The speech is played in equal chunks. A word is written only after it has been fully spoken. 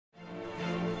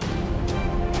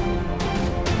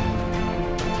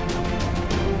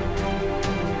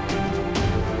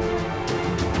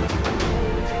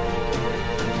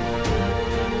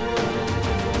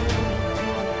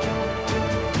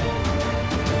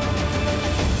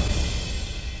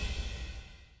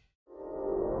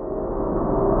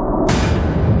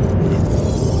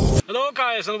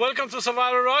guys, and welcome to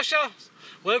Survival Russia.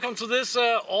 Welcome to this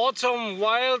autumn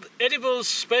wild edibles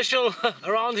special.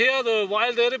 Around here the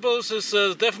wild edibles is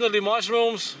definitely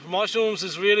mushrooms. Mushrooms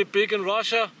is really big in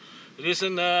Russia. It is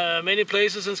in many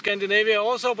places in Scandinavia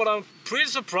also, but I'm pretty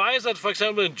surprised that, for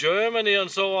example, in Germany and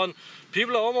so on,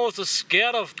 people are almost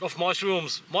scared of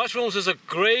mushrooms. Mushrooms is a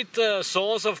great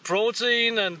source of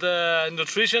protein and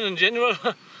nutrition in general.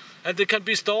 And they can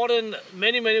be stored in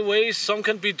many ways. Some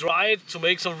can be dried to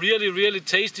make some really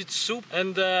tasty soup,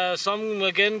 and some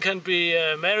again can be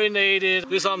marinated.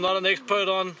 This I'm not an expert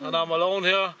on, and I'm alone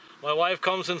here. My wife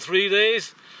comes in 3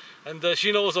 days, and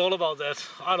she knows all about that.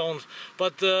 I don't.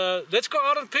 But let's go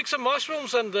out and pick some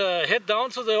mushrooms and head down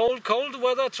to the old cold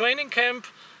weather training camp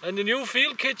and the new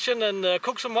field kitchen and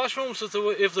cook some mushrooms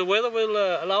if the weather will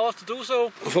allow us to do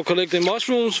so. For collecting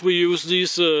mushrooms we use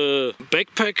these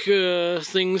backpack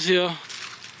things here.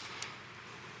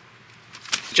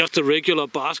 Just a regular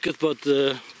basket,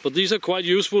 but these are quite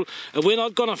useful, and we're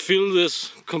not gonna fill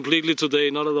this completely today,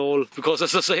 not at all, because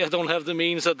as I say, I don't have the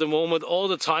means at the moment, or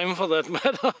the time for that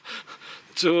matter,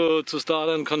 to start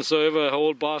and conserve a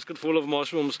whole basket full of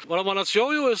mushrooms. What I want to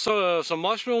show you is some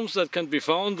mushrooms that can be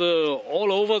found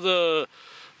all over the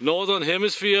northern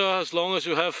hemisphere, as long as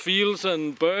you have fields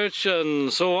and birch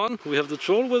and so on. We have the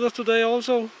troll with us today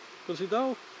also. Can see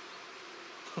now?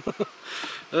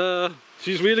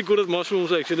 She's really good at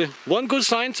mushrooms actually. One good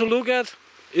sign to look at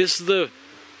is the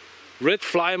red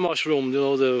fly mushroom, you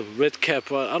know, the red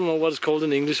cap. I don't know what it's called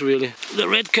in English really. The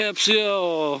red caps here,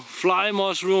 or fly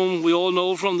mushroom, we all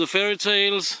know from the fairy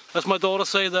tales. As my daughter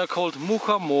say, they're called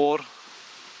mukhamor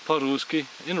по-русски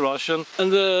in Russian.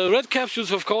 And the red caps you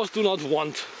of course do not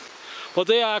want. But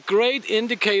they are a great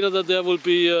indicator that there will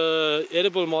be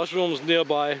edible mushrooms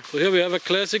nearby. So here we have a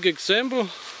classic example.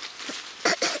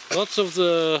 Lots of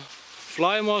the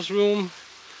fly mushroom.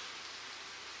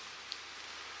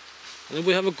 And then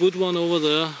we have a good one over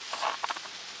there.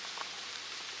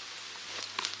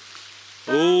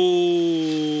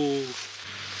 Oh,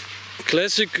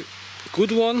 classic,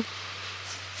 good one.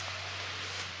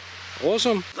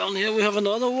 Awesome. Down here we have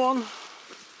another one.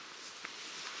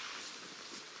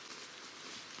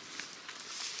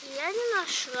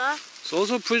 It's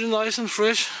also pretty nice and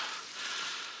fresh.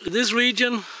 This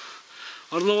region,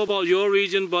 I don't know about your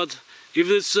region, but if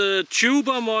it's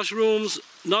tuber mushrooms,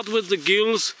 not with the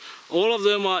gills, all of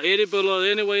them are edible, or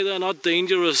anyway they're not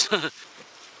dangerous.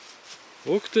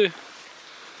 Look det.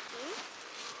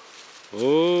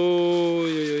 Oh,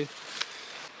 yeah.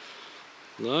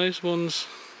 Nice ones.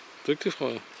 Dygtig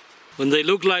fra. When they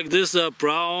look like this, they're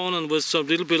brown and with some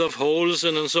little bit of holes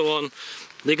in and so on.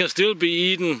 They can still be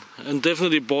eaten and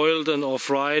definitely boiled or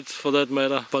fried for that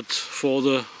matter. But for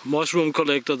the mushroom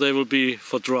collector, they will be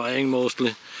for drying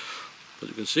mostly. But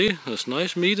you can see there's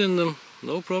nice meat in them,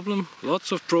 no problem.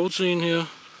 Lots of protein here.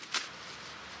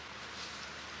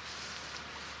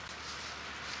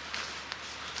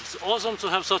 It's awesome to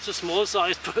have such a small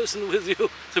sized person with you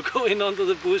to go in under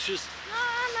the bushes.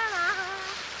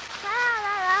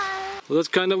 Well, that's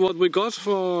kind of what we got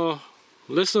for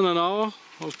less than an hour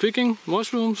of picking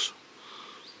mushrooms.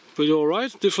 Pretty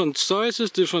alright, different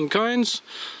sizes, different kinds.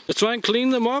 Let's try and clean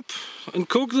them up and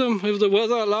cook them if the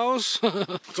weather allows.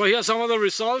 So here are some of the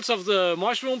results of the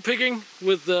mushroom picking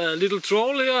with the little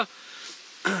troll here.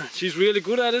 She's really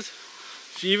good at it.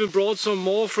 She even brought some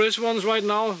more fresh ones right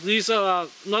now. These are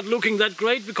not looking that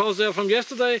great because they're from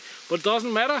yesterday, but it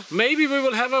doesn't matter. Maybe we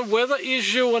will have a weather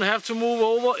issue and have to move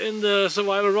over in the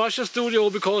Survival Russia studio,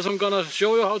 because I'm gonna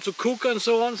show you how to cook and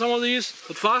so on some of these.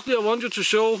 But firstly I want you to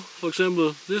show, for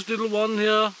example, this little one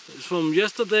here is from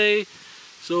yesterday.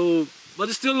 So, but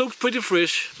it still looks pretty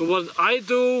fresh. So what I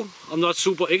do, I'm not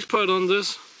super expert on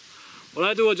this. What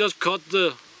I do, I just cut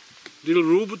the little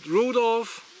root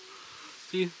off.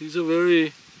 See, these are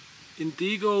very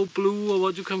indigo blue, or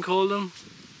what you can call them.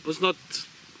 But it's not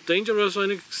dangerous or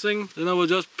anything. Then I will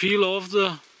just peel off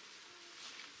the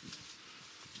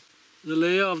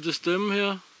layer of the stem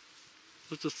here.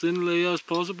 Just as thin layer as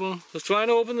possible. Let's try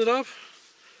and open it up.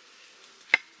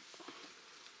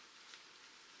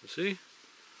 You see?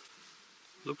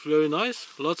 Looks very nice.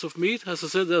 Lots of meat. As I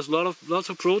said, there's lots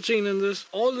of protein in this.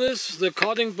 All this, the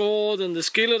cutting board and the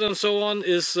skillet and so on,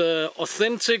 is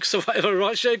authentic Survival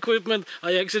Russia equipment.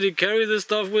 I actually carry this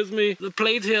stuff with me. The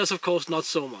plate here is of course not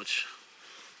so much,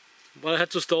 but I had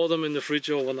to store them in the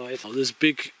fridge overnight. Now, this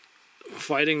big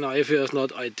fighting knife here is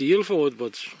not ideal for it,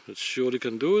 but it surely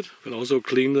can do it. You can also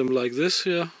clean them like this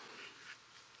here.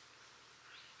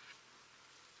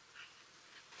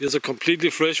 Here's a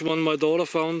completely fresh one my daughter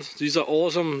found. These are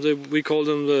awesome. We call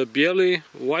them the barely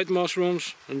white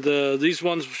mushrooms. And these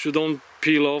ones you don't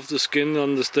peel off the skin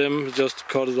on the stem, just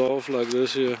cut it off like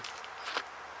this here.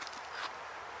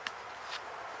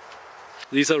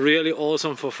 These are really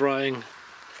awesome for frying.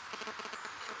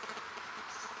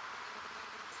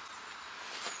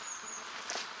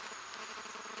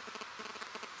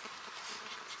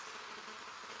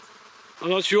 I'm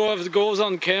not sure if it goes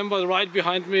on cam, but right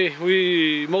behind me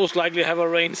we most likely have a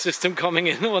rain system coming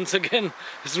in once again.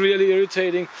 It's really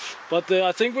irritating. But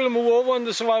I think we'll move over in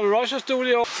the Survival Russia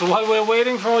studio. So while we're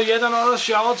waiting for yet another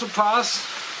shower to pass,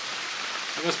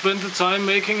 I'm gonna spend the time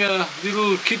making a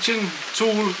little kitchen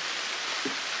tool.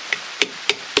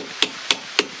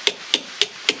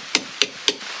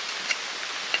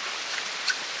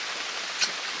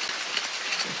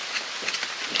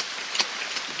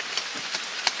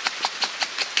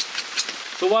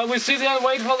 So while we sit here and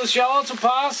wait for the shower to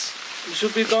pass, it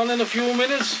should be done in a few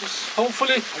minutes,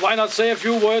 hopefully. Why not say a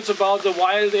few words about the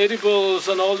wild edibles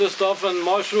and all this stuff and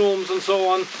mushrooms and so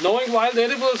on. Knowing wild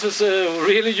edibles is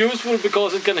really useful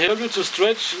because it can help you to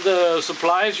stretch the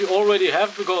supplies you already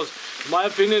have, because in my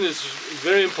opinion it's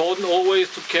very important always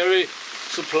to carry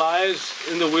supplies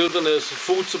in the wilderness,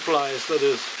 food supplies that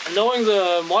is. And knowing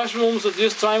the mushrooms at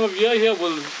this time of year here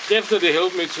will definitely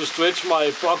help me to stretch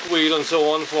my buckwheat and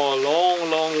so on for a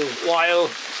long while,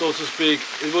 so to speak.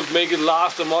 It would make it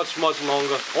last a much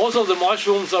longer. Also the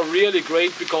mushrooms are really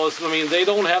great because, I mean, they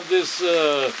don't have this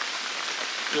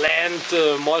bland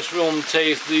mushroom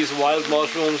taste, these wild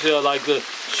mushrooms here, like the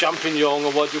champignon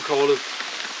or what you call it.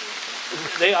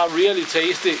 They are really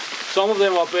tasty. Some of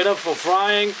them are better for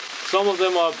frying. Some of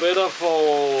them are better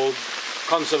for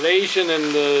conservation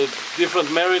and different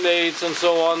marinades and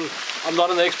so on. I'm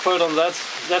not an expert on that,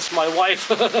 that's my wife.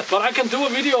 But I can do a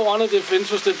video on it if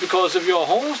interested, because if you're a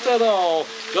homesteader or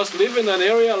just live in an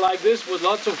area like this with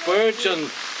lots of birch and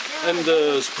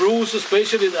spruce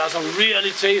especially, there are some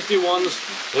really tasty ones.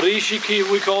 Rishiki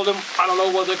we call them, I don't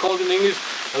know what they're called in English.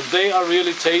 But they are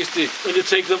really tasty. When you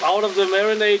take them out of the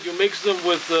marinade, you mix them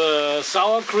with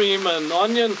sour cream and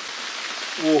onion.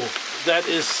 Whoa, that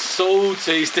is so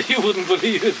tasty, you wouldn't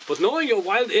believe it. But knowing your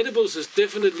wild edibles is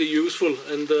definitely useful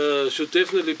and should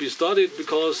definitely be studied,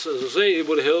 because, as I say, it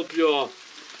would help your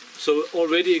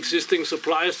already existing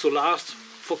supplies to last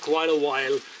for quite a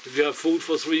while. If you have food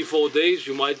for 3-4 days,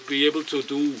 you might be able to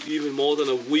do even more than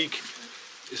a week,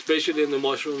 especially in the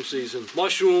mushroom season.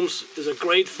 Mushrooms is a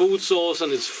great food source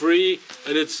and it's free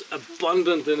and it's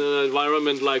abundant in an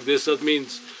environment like this. That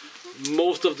means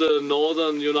most of the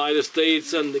northern United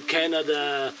States and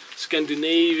Canada,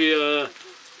 Scandinavia,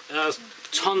 there's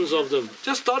tons of them.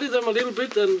 Just study them a little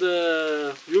bit and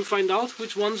you'll find out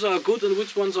which ones are good and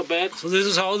which ones are bad. So this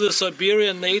is how the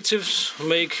Siberian natives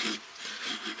make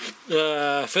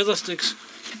feather sticks.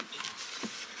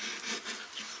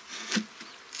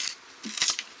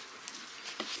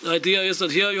 The idea is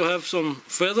that here you have some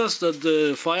feathers that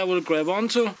the fire will grab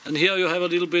onto, and here you have a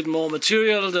little bit more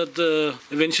material that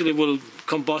eventually will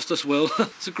combust as well.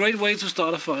 It's a great way to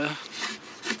start a fire.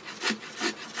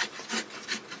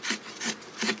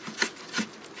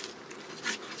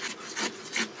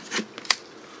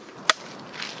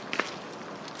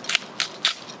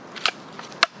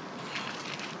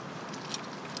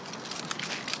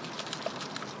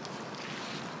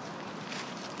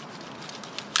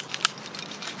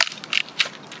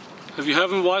 If you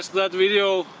haven't watched that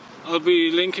video, I'll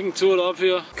be linking to it up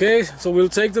here. Okay, so we'll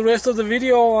take the rest of the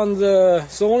video on the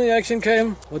Sony action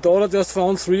cam. My daughter just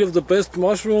found 3 of the best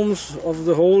mushrooms of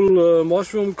the whole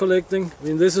mushroom collecting. I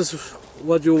mean, this is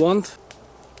what you want.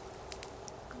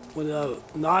 When they are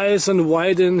nice and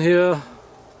white in here,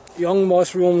 young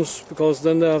mushrooms, because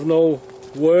then they have no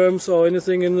worms or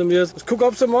anything in them yet. Let's cook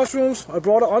up some mushrooms. I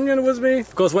brought an onion with me,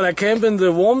 because when I camp in the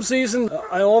warm season,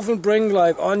 I often bring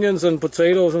like onions and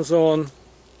potatoes and so on.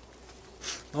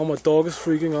 Now my dog is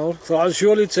freaking out. So I'll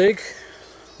surely take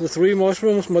the 3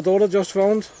 mushrooms my daughter just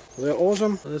found. They're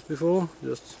awesome. As before,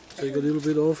 just take a little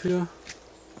bit off here.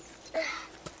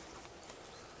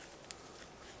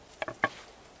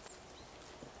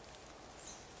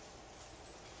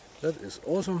 That is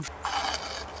awesome.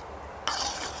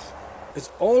 It's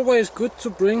always good to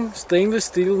bring stainless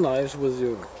steel knives with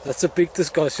you. That's a big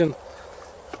discussion.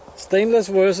 Stainless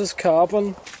versus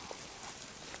carbon.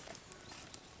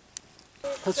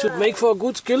 That should make for a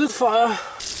good skillet fire.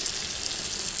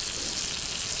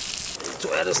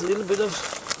 To add us a little bit of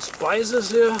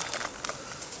spices here.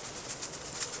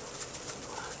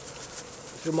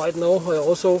 As you might know, I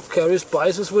also carry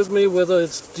spices with me, whether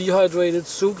it's dehydrated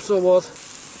soups or what.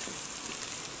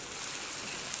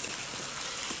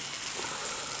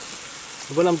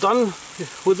 When I'm done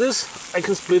with this, I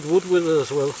can split wood with it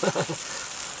as well.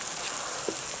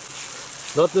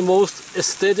 Not the most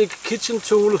aesthetic kitchen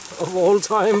tool of all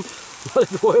time,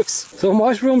 but it works. So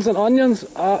mushrooms and onions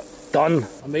are done.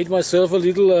 I made myself a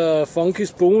little funky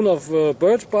spoon of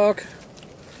birch bark,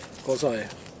 because I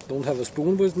don't have a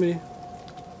spoon with me.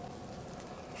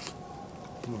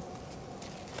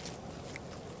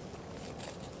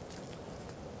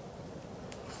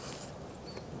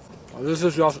 This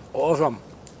is just awesome.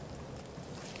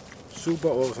 Super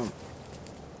awesome.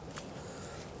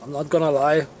 I'm not gonna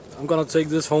lie, I'm gonna take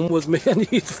this home with me and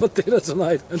eat for dinner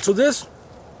tonight. And to this,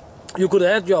 you could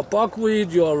add your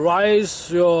buckwheat, your rice,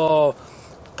 your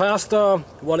pasta,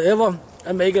 whatever,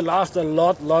 and make it last a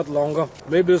lot longer.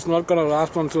 Maybe it's not gonna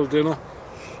last until dinner.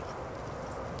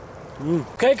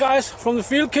 Okay guys, from the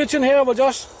field kitchen here, we'll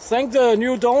just thank the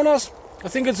new donors. I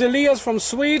think it's Elias from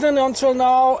Sweden until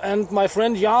now, and my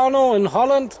friend Jarno in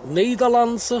Holland,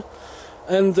 Netherlands,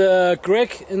 and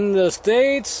Greg in the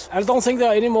States. I don't think there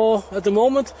are any more at the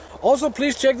moment. Also,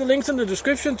 please check the links in the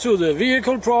description to the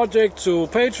vehicle project, to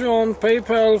Patreon,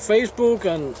 PayPal, Facebook,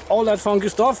 and all that funky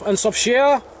stuff. And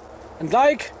share and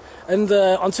like. And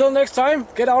until next time,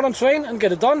 get out and train and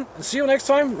get it done. And see you next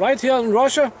time right here in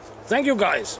Russia. Thank you guys.